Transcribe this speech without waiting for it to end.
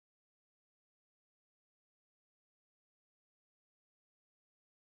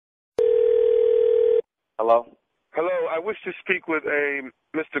Hello? Hello, I wish to speak with a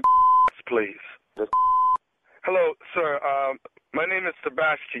Mr. please. This Hello, sir. My name is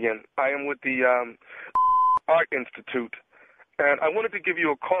Sebastian. I am with the Art Institute, and I wanted to give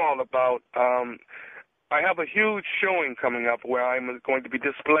you a call about, I have a huge showing coming up where I'm going to be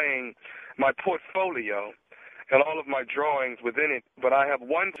displaying my portfolio and all of my drawings within it, but I have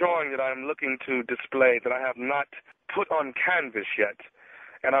one drawing that I'm looking to display that I have not put on canvas yet.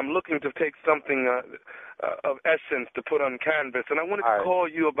 And I'm looking to take something of essence to put on canvas, and I wanted to call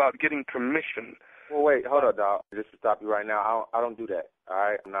you about getting permission. Well, wait, hold up, dog. Just to stop you right now, I don't do that, all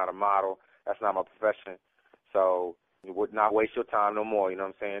right? I'm not a model. That's not my profession. So you would not waste your time no more, you know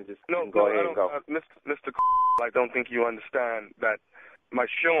what I'm saying? Just go ahead and go. Mr. I don't think you understand that my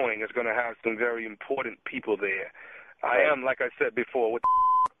showing is going to have some very important people there. I am, like I said before, with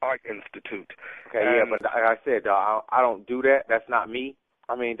the Art Institute. Okay, yeah, but like I said, dog, I don't do that. That's not me.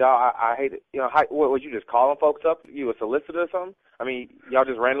 I mean, dog, I hate it. You know, what, was you just calling folks up? You a solicitor or something? I mean, y'all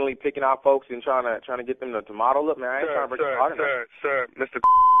just randomly picking out folks and trying to get them to model up? Man, I ain't trying to break your heart. Sir, Mr.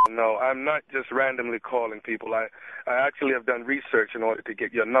 No, I'm not just randomly calling people. I actually have done research in order to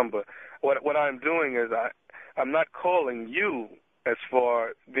get your number. What I'm doing is I'm not calling you as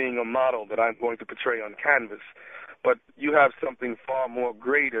for being a model that I'm going to portray on canvas, but you have something far more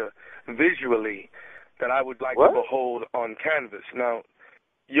greater visually that I would like to behold on canvas. Now,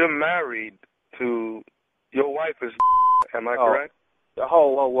 you're married to, your wife is, am I correct?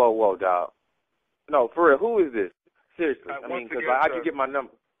 Whoa, dog. No, for real, who is this? Seriously. I mean, because how'd you get my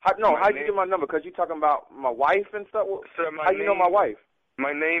number? How'd you get my number? Because you talking about my wife and stuff? Sir, how you know my wife?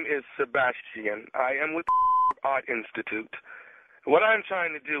 My name is Sebastian. I am with the Art Institute. What I'm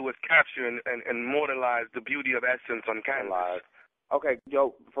trying to do is capture and immortalize the beauty of essence on canvas. Okay,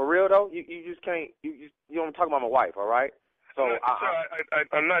 yo, for real though, you just can't. You don't talk about my wife, all right? So sir,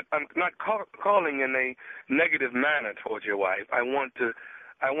 I'm not calling in a negative manner towards your wife. I want to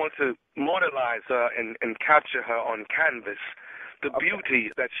immortalize her and capture her on canvas, the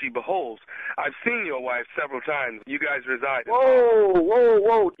beauty that she beholds. I've seen your wife several times. You guys reside in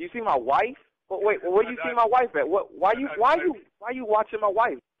Whoa. You see my wife? Wait, where you see my wife at? Why you watching my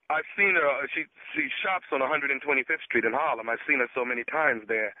wife? I've seen her. She shops on 125th Street in Harlem. I've seen her so many times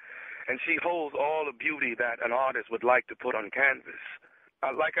there. And she holds all the beauty that an artist would like to put on canvas.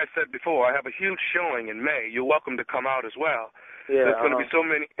 Like I said before, I have a huge showing in May. You're welcome to come out as well. Yeah, There's going to be so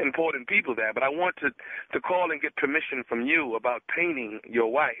many important people there. But I want to call and get permission from you about painting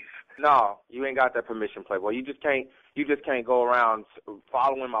your wife. No, you ain't got that permission, Playboy. You just can't go around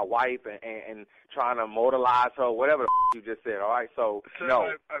following my wife and trying to immortalize her, whatever you just said, all right? So,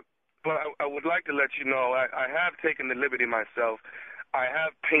 no. But I would like to let you know, I have taken the liberty myself. I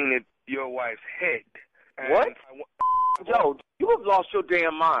have painted your wife's head. What? Yo, you have lost your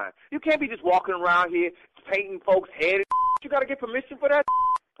damn mind. You can't be just walking around here painting folks' heads. You got to get permission for that.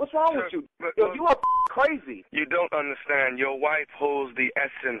 What's wrong with you? Yo, you are crazy. You don't understand. Your wife holds the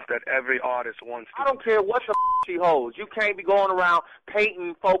essence that every artist wants to. I don't care what the she holds. You can't be going around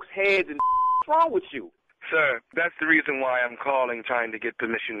painting folks' heads and what's wrong with you? Sir, that's the reason why I'm calling, trying to get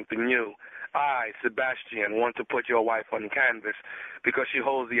permission from you. I, Sebastian, want to put your wife on canvas because she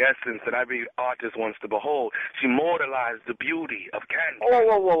holds the essence that every artist wants to behold. She immortalized the beauty of canvas.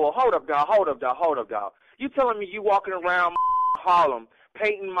 Whoa. Hold up, dog. You telling me you walking around Harlem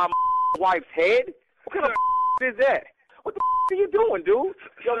painting my wife's head? What kind of is that? What the are you doing, dude?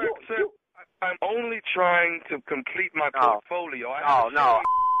 Yo, sir, I'm only trying to complete my portfolio. No,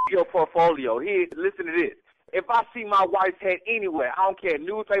 your portfolio. Here, listen to this. If I see my wife's head anywhere, I don't care,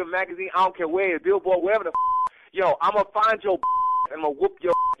 newspaper, magazine, I don't care where, billboard, wherever the yo, I'm going to find your and I'm going to whoop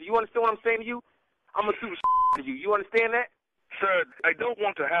your Do you understand what I'm saying to you? I'm going to do to you. You understand that? Sir, I don't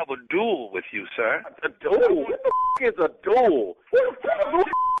want to have a duel with you, sir. A duel? What the is a duel? What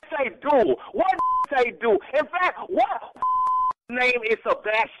say duel? What say duel? In fact, what name is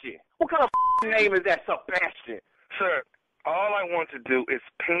Sebastian? What kind of name is that, Sebastian? Sir, all I want to do is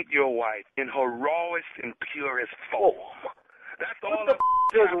paint your wife in her rawest and purest form. That's all. What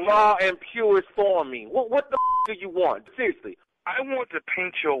the does raw and purest form mean? What the do you want? Seriously. I want to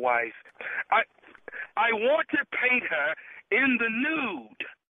paint your wife. I want to paint her in the nude.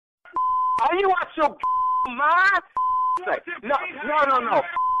 Are you out your mind? No.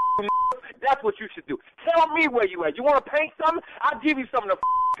 That's what you should do. Tell me where you at. You want to paint something? I'll give you something to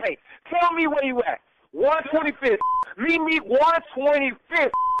paint. Tell me where you at. 125th. Meet me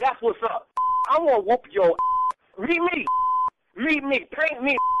 125th. That's what's up. I want to whoop your Meet me. Paint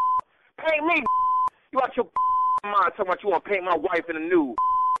me. Paint me. You out your mind talking about you want to paint my wife in the nude.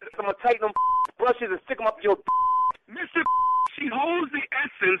 I'm going to take them brushes and stick them up your Mr. She holds the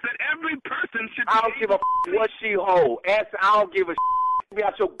essence that every person should I don't give a what she hold. Answer, I don't give a be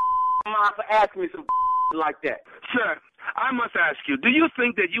out your mouth for asking me some like that. Sir, I must ask you, do you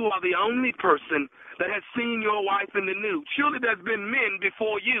think that you are the only person that has seen your wife in the nude? Surely there's been men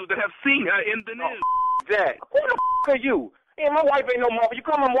before you that have seen her in the nude. That. Who the are you? Hey, my wife ain't no mother. You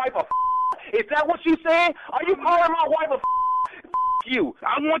call my wife a Is that what you saying? Are you calling my wife a you?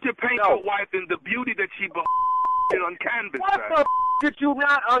 I want to paint your wife in the beauty that she on canvas. What sir. the did you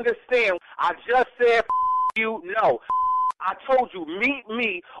not understand? I just said you. No. I told you, meet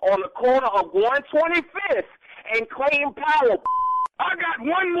me on the corner of 125th and Clayton Powell. I got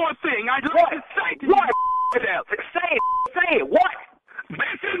one more thing I'd like to say to what? you. Say it. What?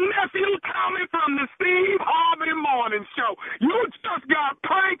 This is Nephew Tommy from the Steve Harvey Morning Show. You just got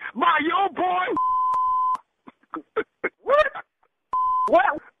pranked by your boy. What?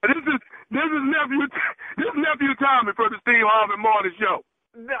 What? This is Nephew Tommy from the Steve Harvey Morning Show.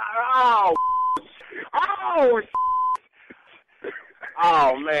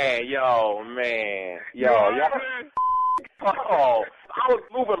 Oh man, yo. Oh, I was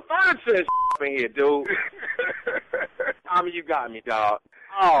moving furniture in here, dude. Tommy, you got me, dog.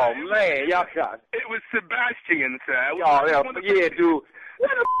 Oh man, y'all got me. It was Sebastian, sir. Yeah, dude. Where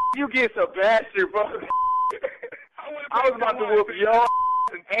the you get Sebastian, bro? I was about to whoop your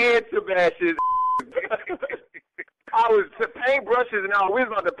and Sebastian. I was paintbrushes and all. We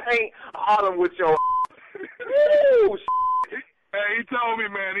was about to paint Autumn with your. Woo, Hey, he told me,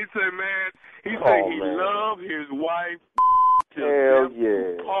 man. He said, he loved his wife to hell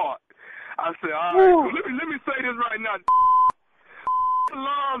part. I said, all right, so let me say this right now.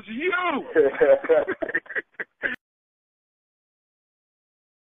 Loves you.